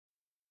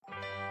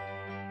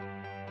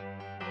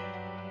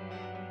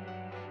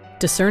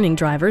Discerning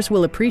drivers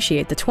will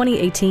appreciate the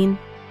 2018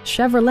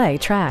 Chevrolet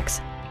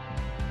Trax.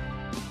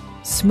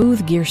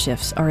 Smooth gear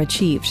shifts are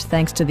achieved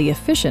thanks to the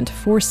efficient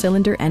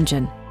 4-cylinder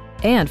engine.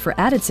 And for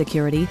added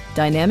security,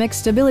 dynamic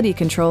stability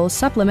control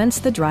supplements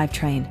the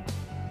drivetrain.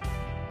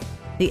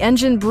 The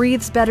engine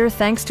breathes better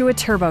thanks to a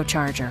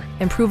turbocharger,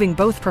 improving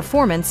both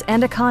performance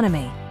and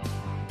economy.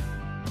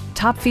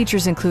 Top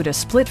features include a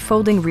split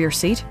folding rear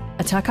seat,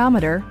 a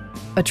tachometer,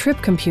 a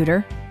trip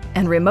computer,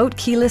 and remote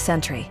keyless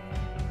entry.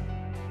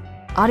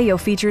 Audio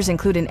features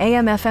include an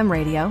AM/FM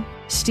radio,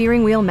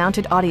 steering wheel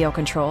mounted audio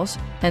controls,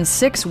 and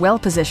 6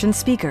 well-positioned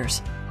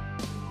speakers.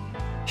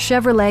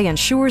 Chevrolet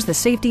ensures the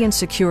safety and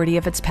security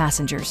of its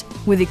passengers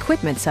with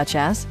equipment such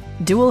as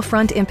dual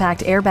front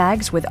impact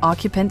airbags with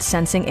occupant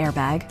sensing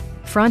airbag,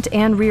 front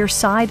and rear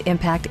side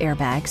impact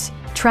airbags,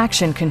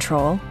 traction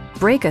control,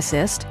 brake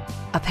assist,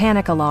 a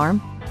panic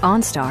alarm,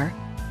 OnStar,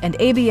 and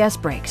ABS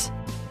brakes.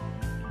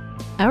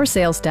 Our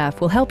sales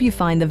staff will help you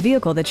find the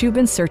vehicle that you've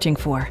been searching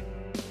for.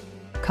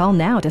 Call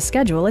now to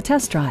schedule a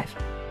test drive.